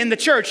you in the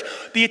church.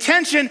 The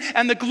attention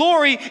and the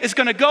glory is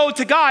going to go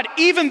to God,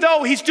 even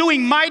though he's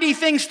doing mighty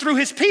things through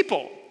his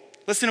people.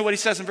 Listen to what he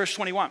says in verse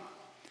 21.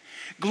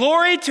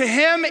 Glory to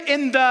him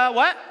in the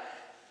what?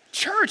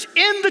 Church.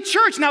 In the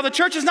church. Now, the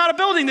church is not a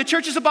building. The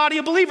church is a body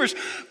of believers.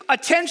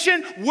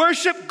 Attention,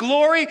 worship,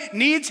 glory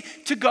needs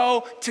to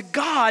go to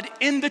God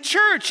in the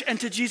church and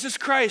to Jesus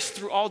Christ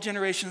through all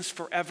generations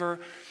forever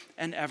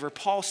and ever.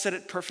 Paul said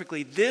it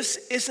perfectly. This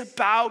is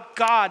about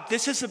God.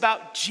 This is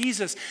about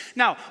Jesus.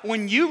 Now,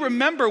 when you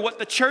remember what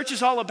the church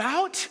is all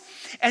about,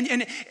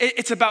 and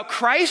it's about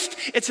Christ,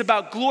 it's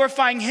about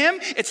glorifying him,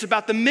 it's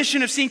about the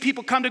mission of seeing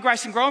people come to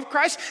Christ and grow in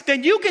Christ,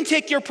 then you can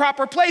take your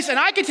proper place, and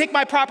I can take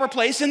my proper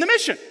place in the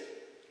mission,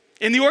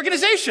 in the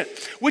organization,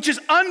 which is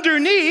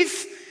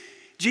underneath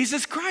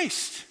Jesus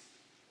Christ.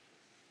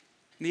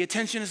 And the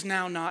attention is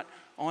now not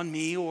on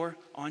me or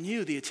on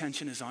you. The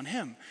attention is on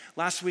him.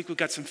 Last week we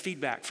got some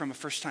feedback from a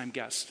first-time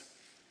guest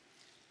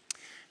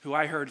who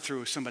I heard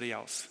through somebody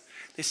else.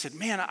 They said,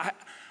 man,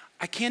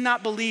 I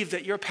cannot believe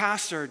that your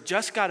pastor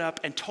just got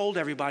up and told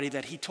everybody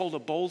that he told a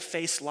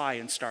bold-faced lie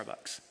in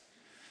Starbucks.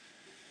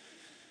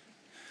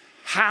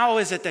 How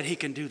is it that he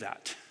can do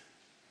that?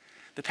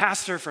 The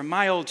pastor from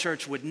my old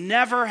church would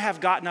never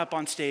have gotten up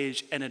on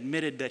stage and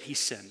admitted that he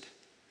sinned.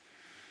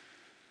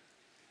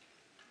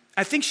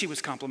 I think she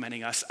was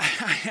complimenting us.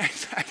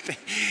 I think.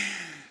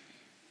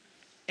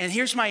 And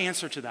here's my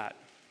answer to that.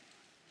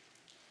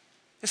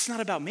 It's not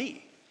about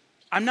me.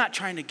 I'm not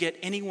trying to get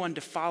anyone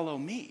to follow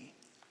me.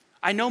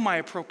 I know my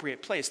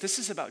appropriate place. This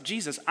is about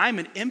Jesus. I'm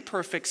an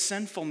imperfect,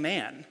 sinful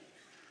man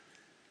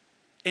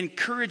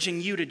encouraging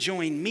you to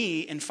join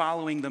me in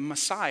following the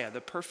Messiah,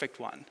 the perfect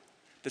one,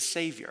 the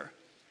Savior,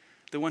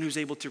 the one who's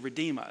able to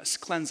redeem us,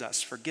 cleanse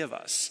us, forgive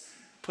us,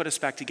 put us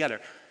back together.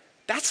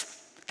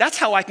 That's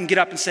how I can get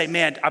up and say,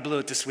 man, I blew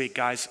it this week,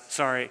 guys.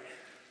 Sorry.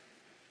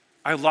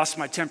 I lost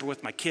my temper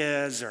with my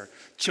kids or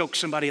choked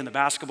somebody in the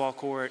basketball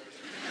court.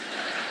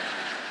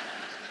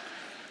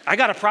 I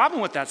got a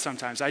problem with that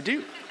sometimes. I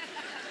do.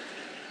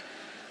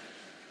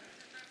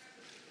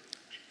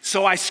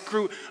 So I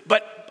screw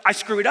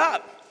it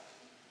up.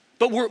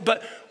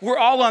 But we're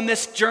all on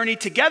this journey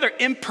together,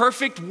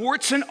 imperfect,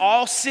 warts and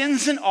all,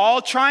 sins and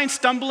all,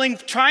 stumbling,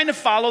 trying to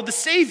follow the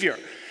Savior.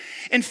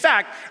 In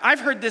fact, I've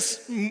heard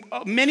this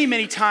many,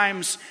 many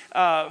times,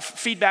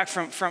 feedback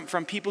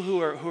from people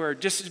who are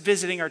just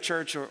visiting our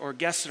church or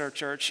guests at our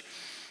church.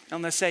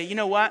 And they'll say, you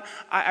know what,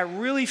 I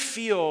really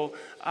feel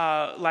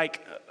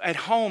like at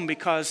home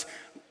because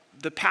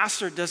the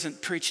pastor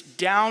doesn't preach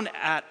down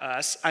at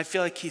us. I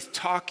feel like he's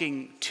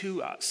talking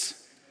to us.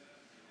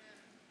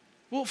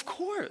 Well, of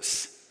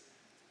course.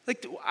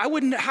 Like,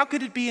 how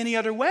could it be any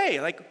other way?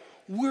 Like,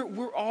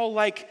 we're all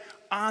like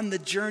on the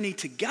journey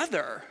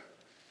together,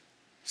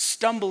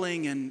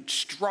 stumbling and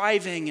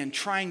striving and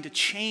trying to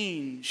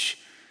change.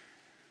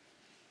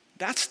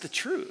 That's the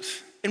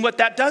truth. And what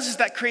that does is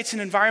that creates an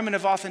environment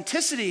of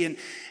authenticity. And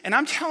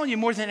I'm telling you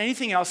more than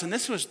anything else, and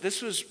this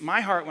was my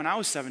heart when I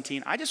was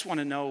 17, I just want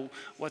to know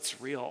what's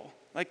real.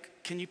 Like,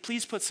 can you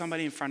please put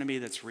somebody in front of me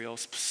that's real,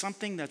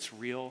 something that's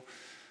real?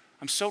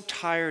 I'm so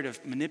tired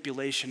of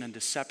manipulation and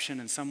deception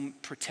and some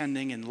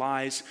pretending and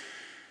lies.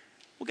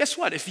 Well, guess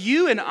what? If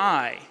you and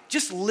I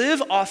just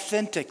live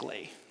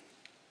authentically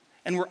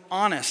and we're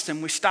honest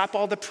and we stop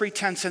all the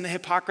pretense and the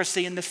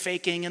hypocrisy and the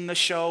faking and the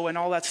show and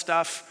all that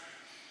stuff,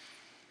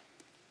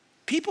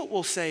 people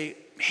will say,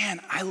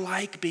 man, I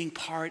like being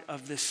part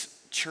of this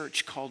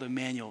church called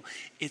Emmanuel.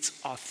 It's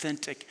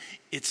authentic.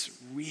 It's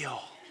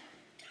real.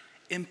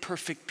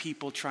 Imperfect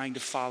people trying to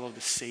follow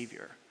the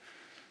Savior.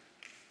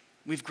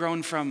 We've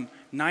grown from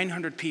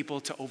 900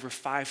 people to over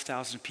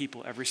 5,000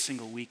 people every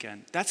single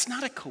weekend. That's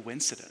not a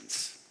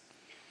coincidence.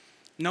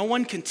 No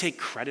one can take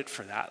credit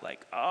for that.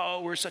 Like,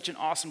 oh, we're such an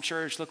awesome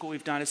church. Look what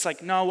we've done. It's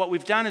like, no, what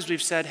we've done is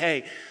we've said,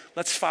 hey,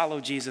 let's follow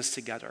Jesus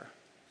together.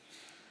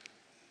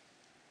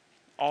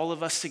 All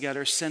of us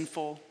together,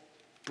 sinful,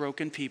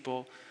 broken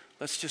people,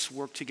 let's just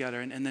work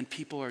together. And then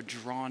people are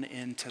drawn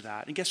into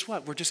that. And guess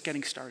what? We're just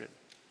getting started.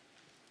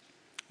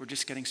 We're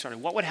just getting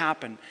started. What would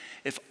happen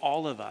if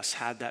all of us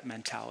had that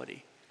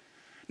mentality?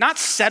 Not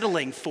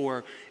settling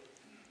for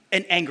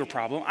an anger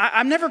problem.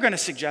 I'm never going to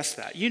suggest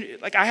that.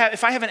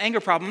 If I have an anger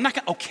problem, I'm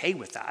not okay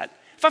with that.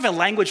 If I have a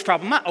language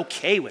problem, I'm not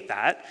okay with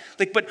that.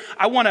 But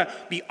I want to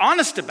be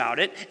honest about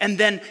it and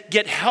then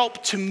get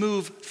help to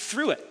move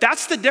through it.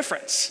 That's the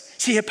difference.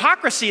 See,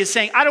 hypocrisy is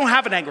saying, I don't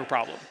have an anger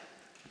problem,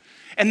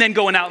 and then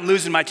going out and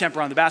losing my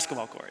temper on the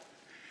basketball court.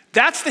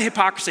 That's the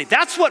hypocrisy.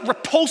 That's what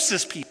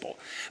repulses people.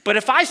 But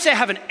if I say I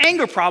have an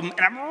anger problem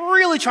and I'm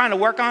really trying to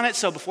work on it,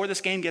 so before this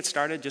game gets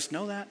started, just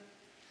know that.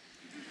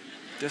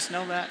 Just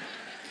know that.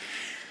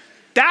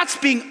 That's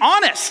being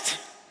honest.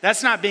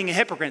 That's not being a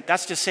hypocrite.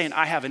 That's just saying,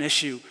 I have an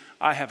issue.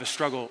 I have a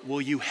struggle.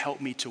 Will you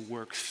help me to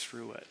work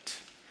through it?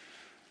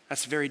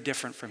 That's very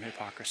different from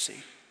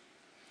hypocrisy.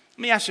 Let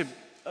me ask you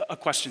a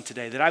question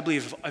today that I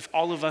believe if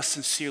all of us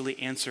sincerely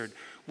answered,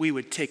 we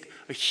would take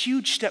a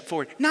huge step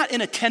forward, not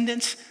in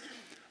attendance,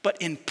 but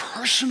in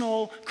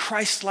personal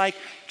Christ-like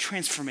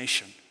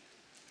transformation.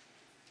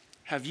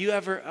 How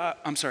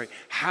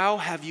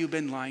have you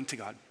been lying to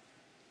God?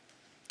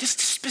 Just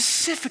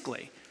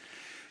specifically,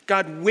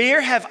 God, where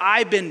have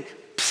I been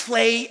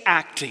play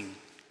acting?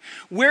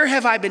 Where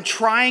have I been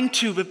trying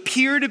to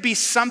appear to be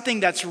something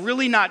that's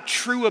really not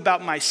true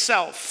about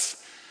myself?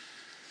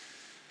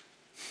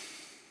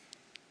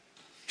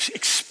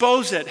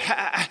 Expose it.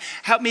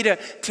 Help me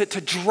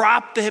to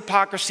drop the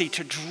hypocrisy,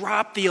 to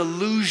drop the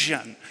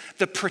illusion,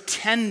 the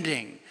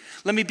pretending.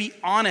 Let me be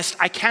honest.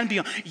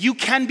 You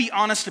can be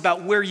honest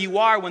about where you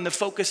are when the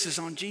focus is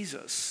on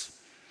Jesus.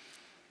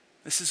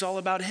 This is all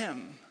about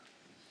him.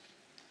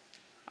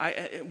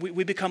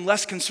 We become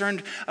less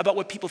concerned about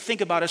what people think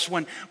about us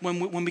when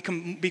we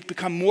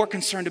become more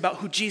concerned about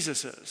who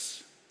Jesus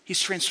is. He's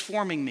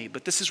transforming me,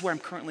 but this is where I'm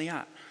currently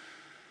at.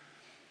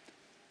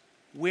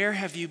 Where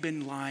have you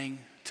been lying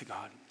to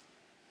God?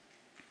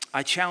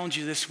 I challenge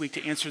you this week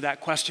to answer that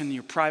question in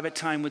your private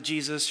time with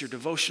Jesus, your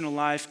devotional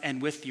life,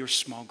 and with your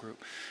small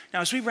group.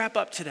 Now, as we wrap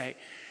up today,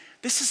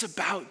 this is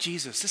about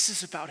Jesus. This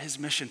is about his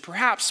mission.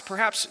 Perhaps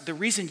the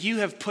reason you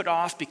have put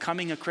off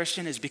becoming a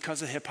Christian is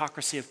because of the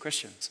hypocrisy of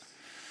Christians.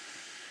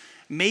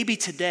 Maybe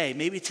today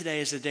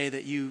is the day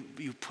that you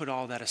put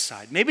all that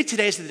aside. Maybe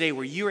today is the day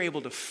where you're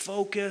able to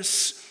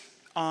focus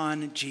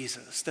on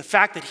Jesus. The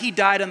fact that he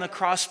died on the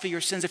cross for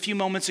your sins. A few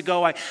moments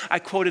ago, I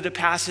quoted a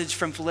passage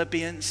from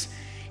Philippians.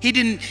 He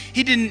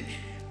didn't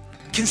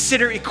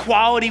consider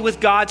equality with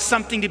God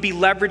something to be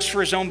leveraged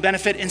for his own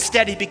benefit.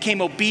 Instead, he became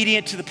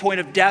obedient to the point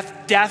of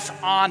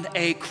death on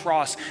a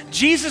cross.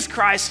 Jesus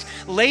Christ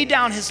laid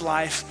down his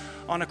life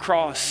on a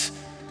cross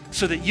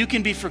so that you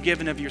can be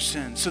forgiven of your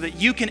sins, so that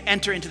you can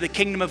enter into the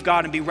kingdom of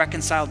God and be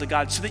reconciled to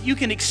God, so that you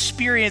can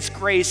experience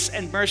grace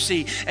and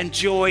mercy and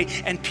joy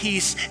and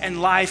peace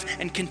and life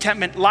and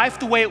contentment, life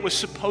the way it was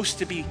supposed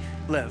to be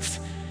lived.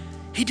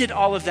 He did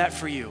all of that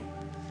for you.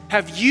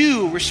 Have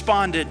you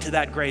responded to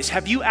that grace?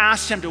 Have you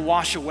asked him to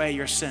wash away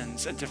your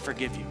sins and to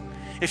forgive you?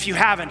 If you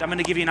haven't, I'm going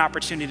to give you an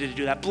opportunity to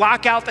do that.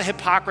 Block out the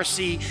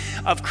hypocrisy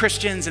of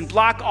Christians and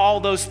block all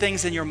those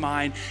things in your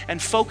mind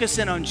and focus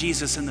in on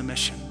Jesus and the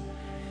mission.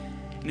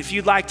 And if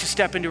you'd like to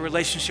step into a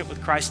relationship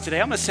with Christ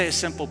today, I'm going to say a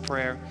simple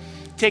prayer.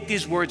 Take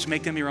these words,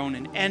 make them your own,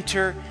 and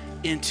enter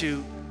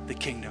into the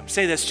kingdom.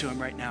 Say this to him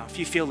right now if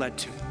you feel led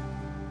to.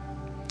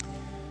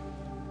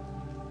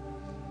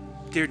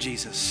 Dear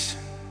Jesus,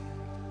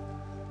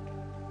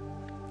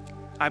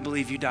 I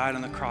believe you died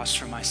on the cross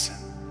for my sin.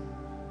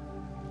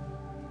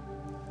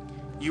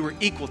 You were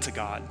equal to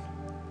God,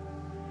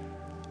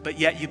 but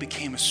yet you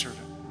became a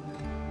servant.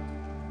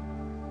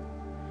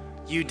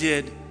 You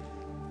did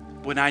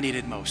what I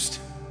needed most.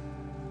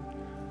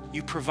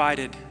 You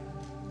provided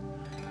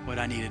what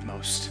I needed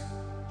most,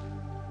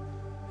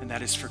 and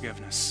that is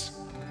forgiveness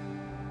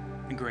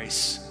and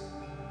grace.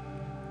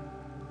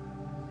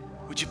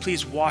 Would you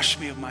please wash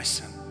me of my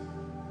sin,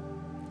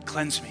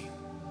 cleanse me,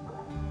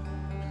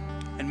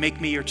 and make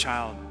me your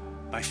child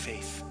by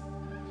faith?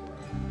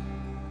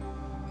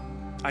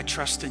 I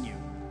trust in you.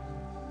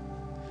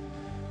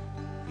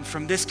 And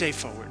from this day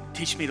forward,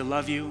 teach me to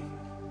love you,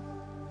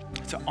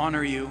 to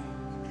honor you,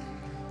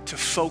 to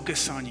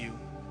focus on you,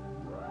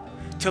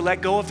 to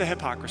let go of the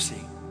hypocrisy,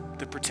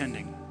 the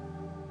pretending,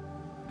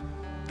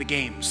 the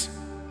games,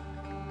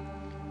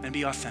 and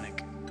be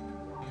authentic.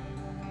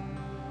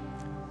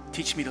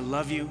 Teach me to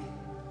love you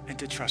and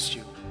to trust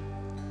you.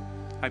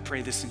 I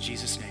pray this in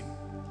Jesus' name.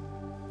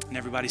 And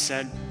everybody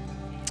said,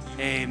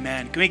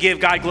 amen. Can we give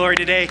God glory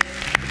today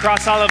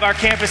across all of our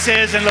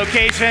campuses and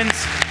locations?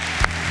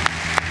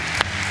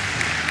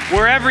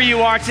 Wherever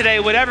you are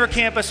today, whatever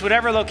campus,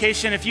 whatever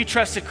location, if you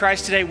trusted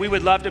Christ today, we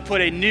would love to put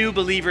a new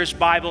believer's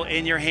Bible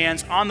in your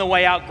hands. On the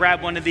way out,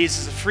 grab one of these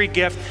as a free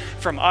gift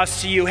from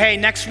us to you. Hey,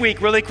 next week,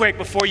 really quick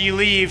before you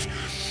leave,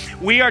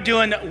 we are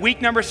doing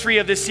week number 3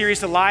 of this series,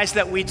 The Lies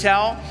That We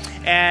Tell.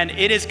 And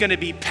it is going to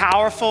be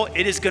powerful.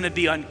 It is going to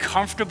be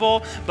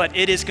uncomfortable, but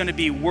it is going to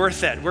be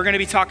worth it. We're going to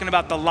be talking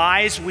about the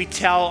lies we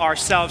tell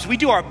ourselves. We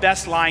do our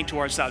best lying to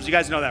ourselves. You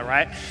guys know that,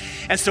 right?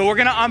 And so we're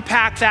going to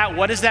unpack that.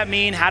 What does that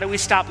mean? How do we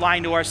stop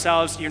lying to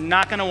ourselves? You're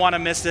not going to want to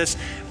miss this.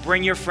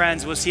 Bring your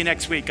friends. We'll see you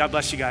next week. God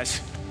bless you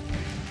guys.